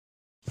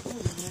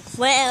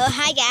Well,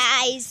 hi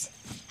guys.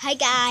 Hi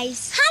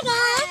guys. Hi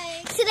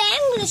guys. Today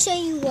I'm going to show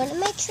you one of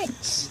my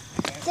tricks.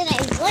 Today,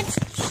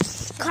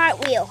 let's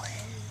cartwheel.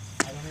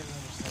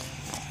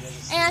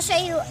 And I'll show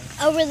you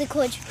a really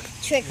cool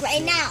trick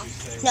right now.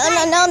 No.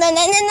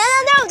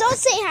 Don't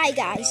say hi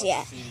guys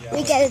yet.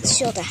 We gotta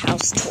show the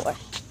house tour.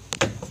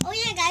 Oh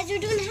yeah guys, we're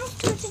doing a house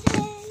tour today.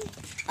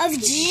 Of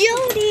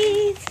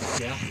Jodi.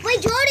 Yeah.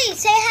 Wait, Jodi,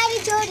 say hi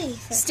to Jodi.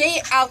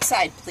 Stay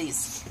outside,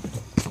 please.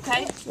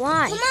 Okay?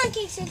 Why? Come on,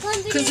 Kingston,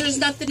 come Because there's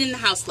nothing in the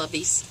house,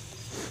 lovies.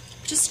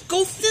 Just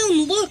go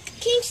film. Look.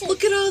 Kingston.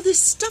 Look at all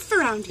this stuff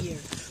around here.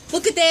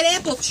 Look at that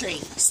apple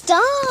tree. Stop.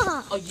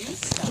 Oh, you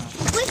stop.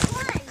 Which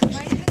one?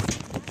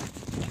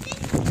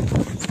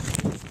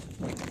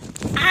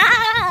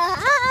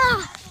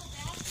 Ah!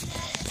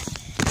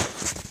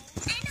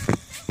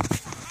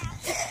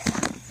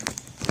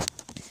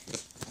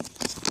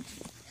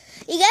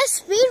 You gotta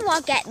speed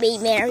walk at me,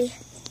 Mary.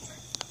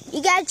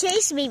 You gotta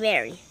chase me,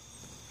 Mary.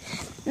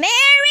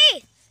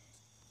 Mary!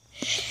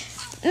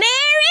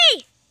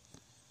 Mary!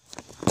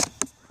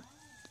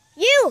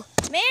 You!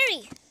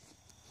 Mary!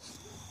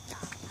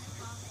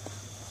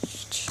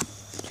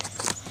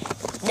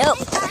 Nope.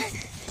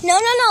 No.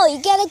 You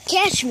gotta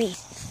catch me.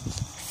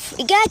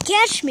 You gotta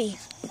catch me.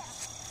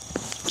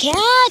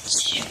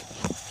 Catch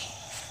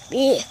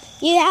me.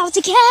 You have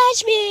to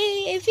catch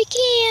me if you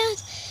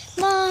can't,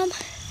 Mom.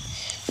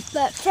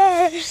 But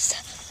first,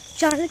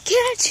 trying to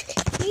catch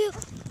you.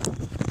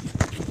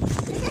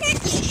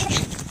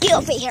 Get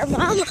over here,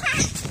 Mom.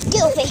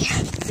 Get over here.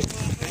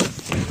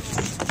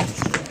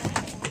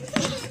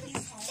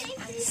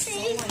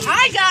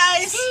 Hi,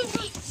 guys.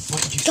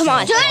 Come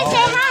on. Jodi,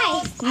 say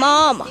hi.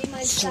 Mom.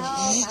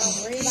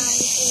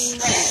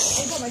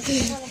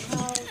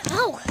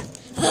 Oh.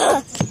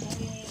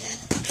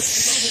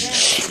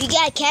 You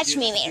gotta catch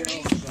me,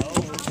 Mary.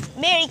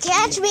 Mary,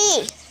 catch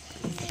me.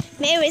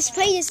 Mary, let's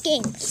play this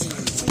game.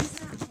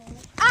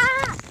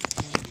 Ah!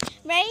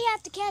 Mary, you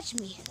have to catch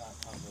me.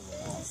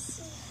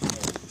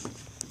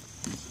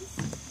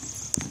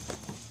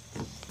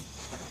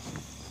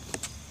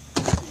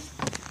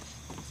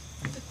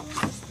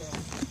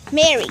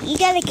 Mary, you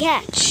gotta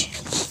catch.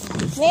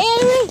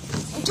 Mary,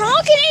 I'm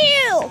talking to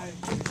you.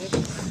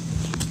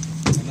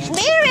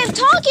 Mary, I'm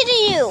talking to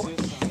you.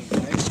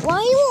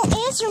 Why you won't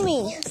answer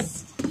me?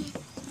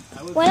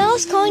 What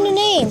else calling your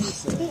name?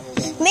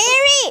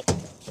 Mary!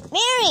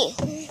 Mary!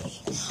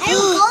 I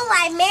don't go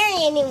by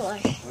Mary anymore.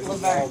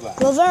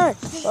 Laverne.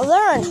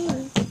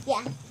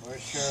 Yeah.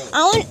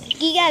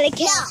 You gotta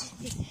catch.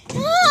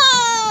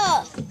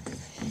 No!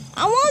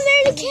 I want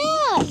Mary to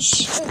catch.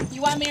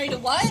 You want Mary to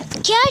what?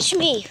 Catch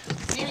me.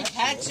 Mary,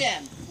 catch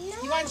him. No.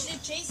 He wants you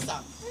to chase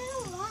them. I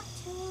don't want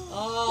to.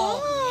 Oh.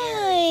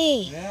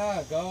 Why?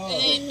 Yeah, go.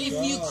 And if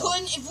you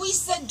couldn't, if we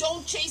said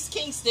don't chase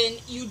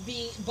Kingston, you'd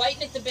be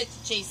biting at the bit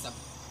to chase him.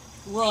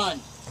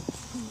 Run.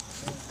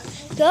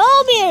 Go,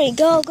 Mary.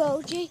 Go.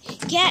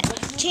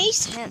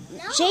 Chase him.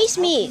 No. Chase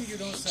me.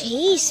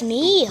 Chase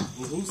me.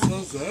 Who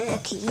says that?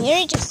 Okay,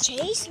 Mary, just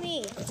chase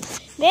me.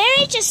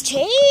 Mary, just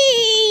chase.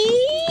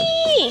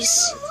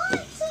 I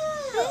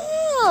don't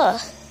Oh.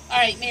 All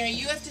right, Mary,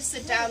 you have to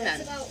sit down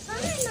then. want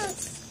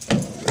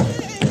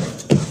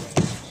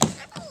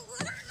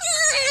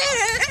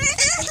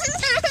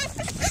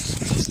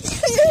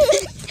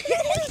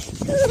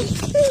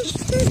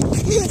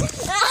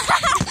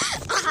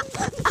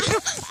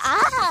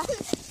Ah.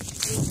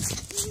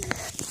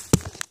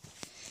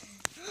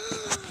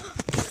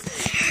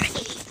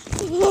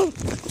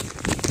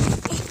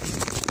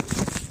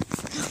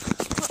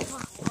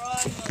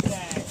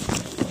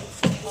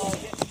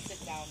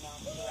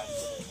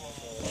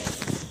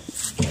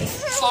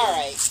 All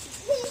right.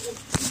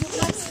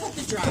 Let's cut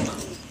the drama,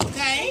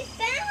 okay?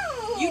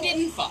 You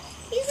didn't fall.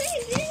 He's like, I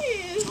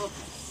didn't.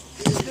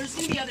 There's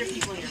going to be other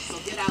people here, so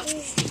get out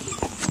and speak.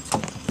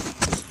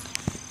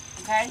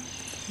 Okay?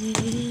 I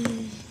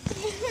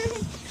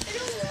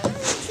don't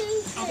want to.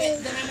 Okay,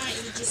 then I want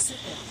you to just sit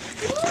there.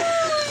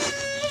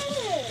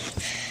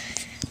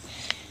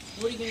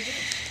 What are you going to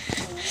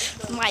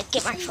do? Might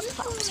get my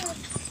flip-flops.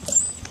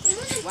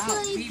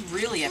 Wow, we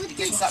really have to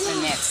get something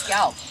in that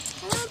scalp.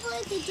 I want to play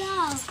with the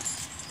dog.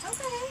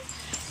 Okay.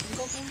 You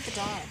go play with the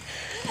dog.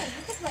 Yeah, you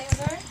can play with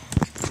her.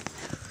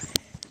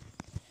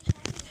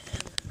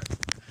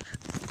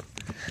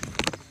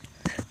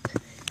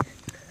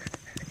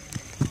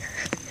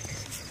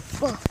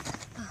 Whoa.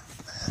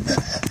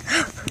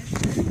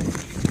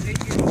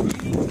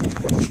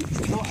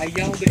 No, I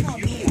yelled at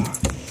you.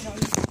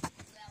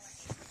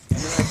 And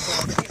then I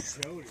saw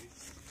Jodi.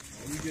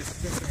 And you just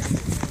sit there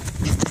and